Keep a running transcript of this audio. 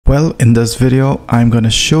Well, in this video, I'm going to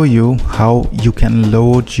show you how you can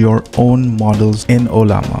load your own models in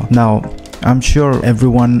Ollama. Now, I'm sure every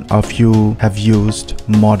one of you have used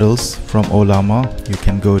models from Ollama. You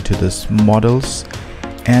can go to this models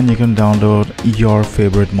and you can download your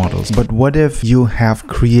favorite models. But what if you have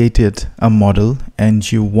created a model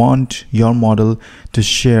and you want your model to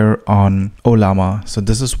share on Ollama? So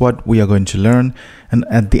this is what we are going to learn. And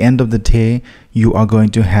at the end of the day, you are going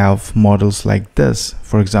to have models like this.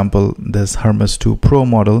 For example, this Hermes 2 Pro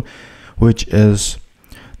model, which is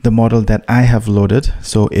the model that I have loaded.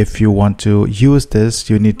 So if you want to use this,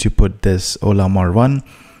 you need to put this Ollama run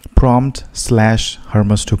prompt /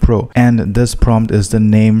 Hermes 2 Pro, and this prompt is the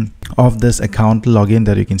name of this account login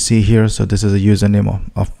that you can see here. So this is a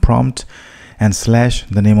username of prompt and /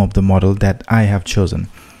 the name of the model that I have chosen.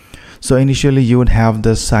 So initially you would have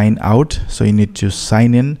the sign out, so you need to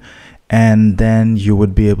sign in and then you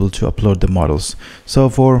would be able to upload the models. So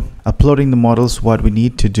for uploading the models, what we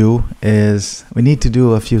need to do is we need to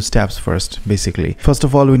do a few steps first. Basically, first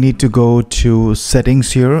of all, we need to go to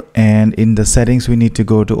settings here, and in the settings we need to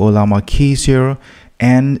go to Ollama Keys here,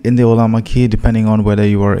 and in the Ollama key, depending on whether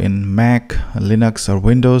you are in Mac, Linux or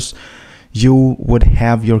Windows, you would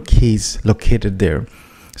have your keys located there.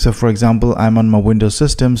 So for example, I'm on my Windows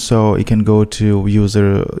system, so you can go to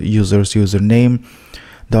username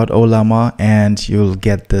 .ollama and you'll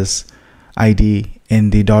get this ID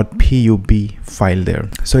in the .pub file there.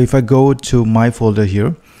 So if I go to my folder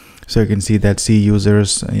here, so you can see that C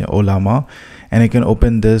users Ollama, and you can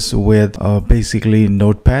open this with basically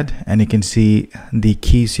Notepad, and you can see the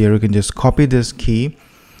keys here. You can just copy this key,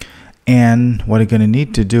 and what you're going to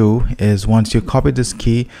need to do is once you copy this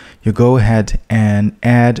key, you go ahead and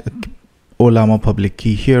add Ollama public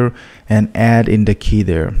key here and add in the key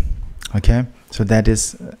there. Okay, so that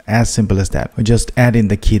is as simple as that. We just add in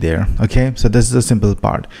the key there. Okay, so this is the simple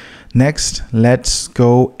part. Next, let's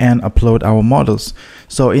go and upload our models.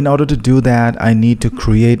 So in order to do that, I need to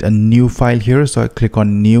create a new file here. So I click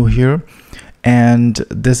on new here, and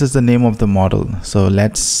this is the name of the model. So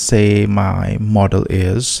let's say my model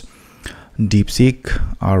is DeepSeek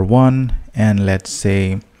R1, and let's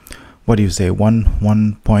say, what do you say,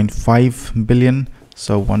 1.5 billion.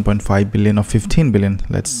 So 1.5 billion or 15 billion,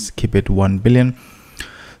 let's keep it 1 billion.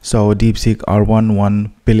 So DeepSeek R1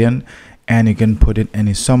 1 billion, and you can put it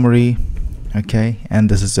any summary. Okay, and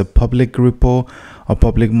this is a public repo, a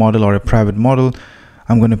public model or a private model.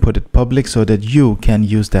 I'm going to put it public so that you can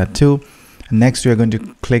use that too. Next, we are going to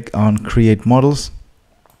click on create models,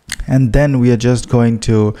 and then we are just going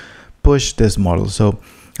to push this model. So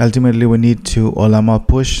ultimately we need to Ollama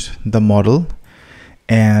push the model.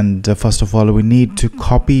 And first of all, we need to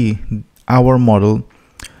copy our model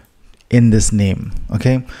in this name.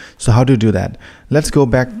 Okay, so how to do that? Let's go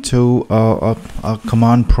back to a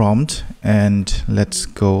command prompt, and let's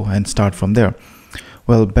go and start from there.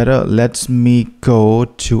 Well, better let me go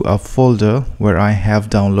to a folder where I have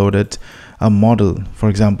downloaded a model. For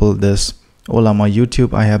example, this Ollama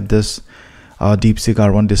YouTube, I have this DeepSeek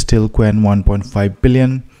R1 Distill Quen 1.5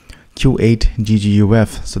 billion Q8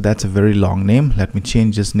 GGUF. So that's a very long name. Let me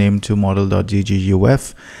change this name to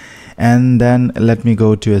model.gguf, and then let me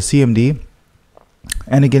go to a CMD,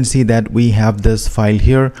 and you can see that we have this file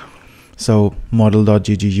here. So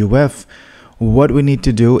model.gguf. What we need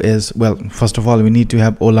to do is, well, first of all, we need to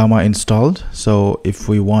have Ollama installed. So if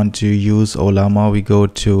we want to use Ollama, we go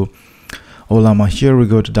to Ollama here, we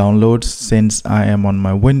go to downloads. Since I am on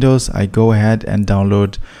my Windows, I go ahead and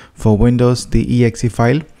download for Windows the exe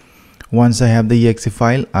file. Once I have the exe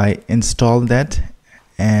file, I install that,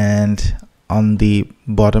 and on the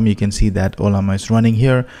bottom you can see that Ollama is running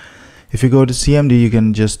here. If you go to CMD, you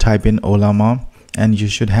can just type in Ollama, and you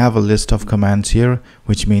should have a list of commands here,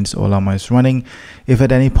 which means Ollama is running. If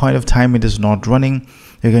at any point of time it is not running,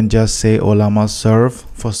 you can just say Ollama serve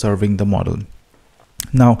for serving the model.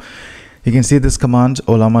 Now you can see this command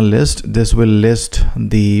Ollama list. This will list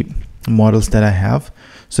the models that I have.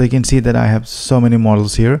 So you can see that I have so many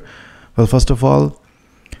models here. Well, first of all,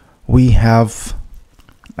 we have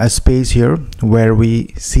a space here where we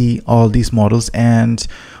see all these models, and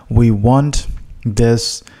we want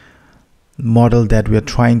this model that we are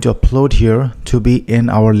trying to upload here to be in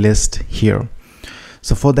our list here.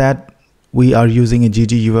 So for that, we are using a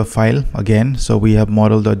GGUF file again. So we have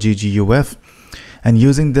model.gguf, and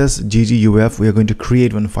using this GGUF, we are going to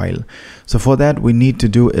create one file. So for that, we need to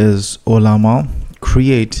do is Ollama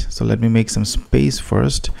create. So let me make some space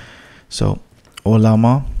first. So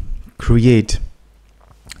Ollama create.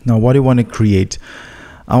 Now what do you want to create?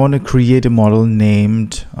 I want to create a model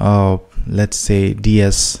named let's say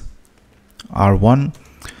DS R1,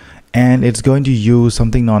 and it's going to use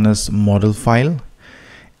something known as Modelfile.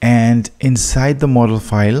 And inside the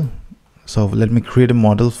Modelfile, so let me create a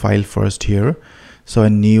Modelfile first here. So a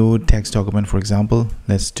new text document, for example,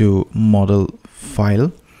 let's do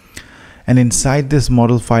Modelfile. And inside this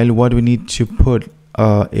Modelfile, what we need to put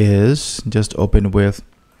is just open with,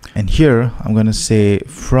 and here I'm going to say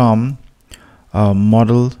from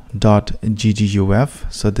model.gguf.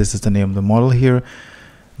 So this is the name of the model here,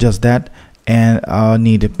 just that. And I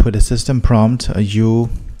need to put a system prompt. You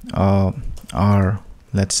are,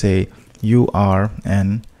 let's say, you are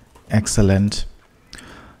an excellent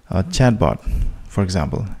chatbot, for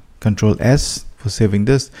example. Control S for saving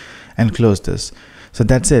this and close this. So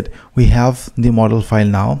that's it. We have the Modelfile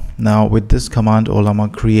now. Now with this command, Ollama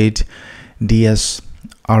create dsr1-f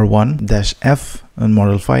on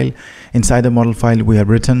Modelfile. Inside the Modelfile, we have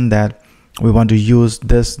written that we want to use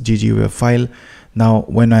this GGUF file. Now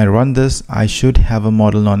when I run this, I should have a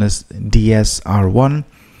model known as dsr1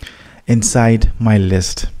 inside my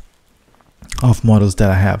list of models that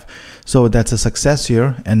I have. So that's a success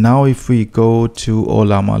here. And now if we go to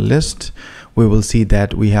Ollama list, we will see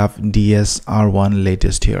that we have dsr1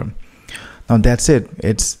 latest here. Now that's it.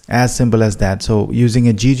 It's as simple as that. So using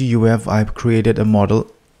a GGUF, I've created a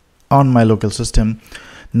model on my local system.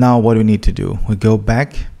 Now what we need to do, we go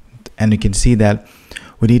back and you can see that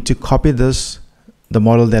we need to copy this, the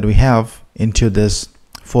model that we have, into this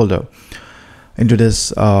folder, into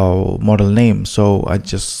this model name. So I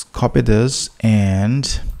just copy this,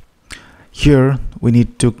 and here we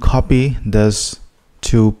need to copy this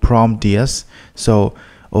to prompt ds. So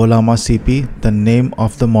Ollama CP, the name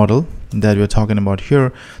of the model that we're talking about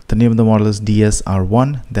here, the name of the model is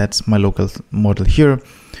dsr1. That's my local model here,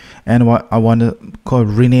 and I want to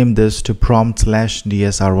rename this to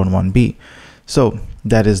prompt/dsr11b. So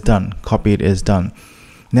that is done. Copied is done.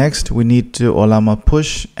 Next we need to Ollama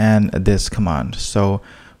push and this command. So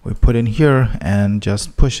we put in here and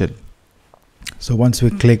just push it. So once we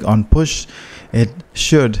click on push, it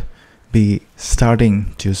should be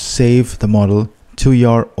starting to save the model to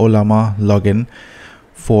your Ollama login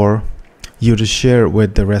for you to share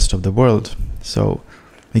with the rest of the world. So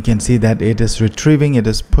we can see that it is retrieving, it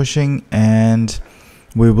is pushing, and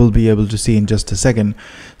we will be able to see in just a second.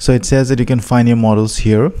 So it says that you can find your models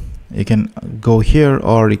here. You can go here,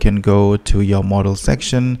 or you can go to your model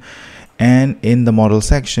section, and in the model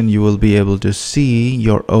section you will be able to see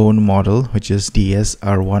your own model, which is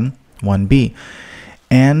dsr11b.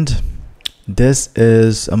 And this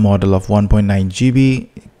is a model of 1.9 GB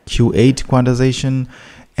Q8 quantization,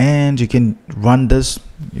 and you can run this.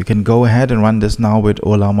 You can go ahead and run this now with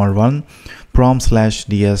Ollama run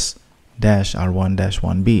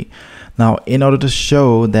prompt/ds-r1-1b. Now in order to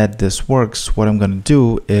show that this works, what I'm going to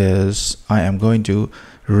do is I am going to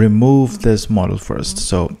remove this model first.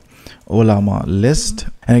 So Ollama list,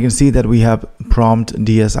 and you can see that we have prompt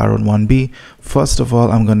dsr11b. First of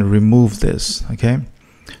all, I'm going to remove this. Okay,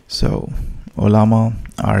 so Ollama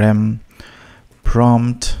rm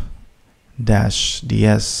prompt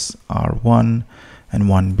 -dsr1 and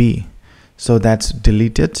 1b. So that's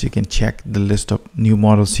deleted. You can check the list of new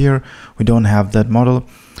models here. We don't have that model.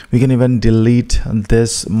 We can even delete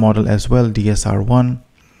this model as well, dsr1,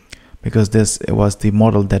 because this was the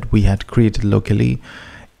model that we had created locally.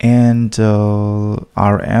 And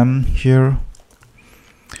rm here.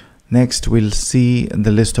 Next we'll see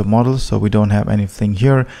the list of models. So we don't have anything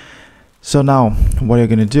here. So now what you're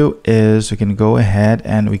going to do is you can go ahead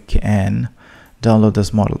and we can download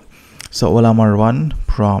this model. So Ollama run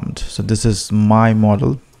prompt. So this is my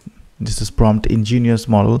model. This is prompt ingenious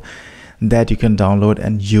model that you can download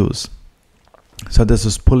and use. So this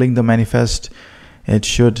is pulling the manifest. It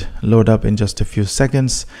should load up in just a few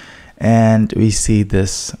seconds, and we see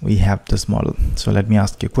this. We have this model. So let me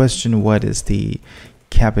ask you a question. What is the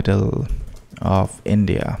capital of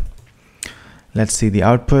India? Let's see the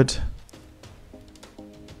output.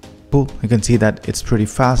 Cool. You can see that it's pretty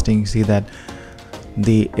fast, and you can see that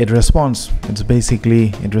it responds. It's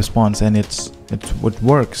basically it responds, and it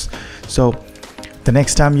works. So the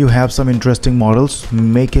next time you have some interesting models,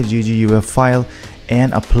 make a GGUF file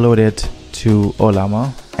and upload it to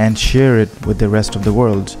Ollama and share it with the rest of the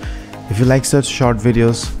world. If you like such short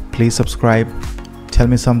videos, please subscribe, tell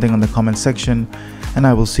me something on the comment section, and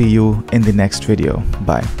I will see you in the next video.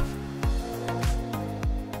 Bye.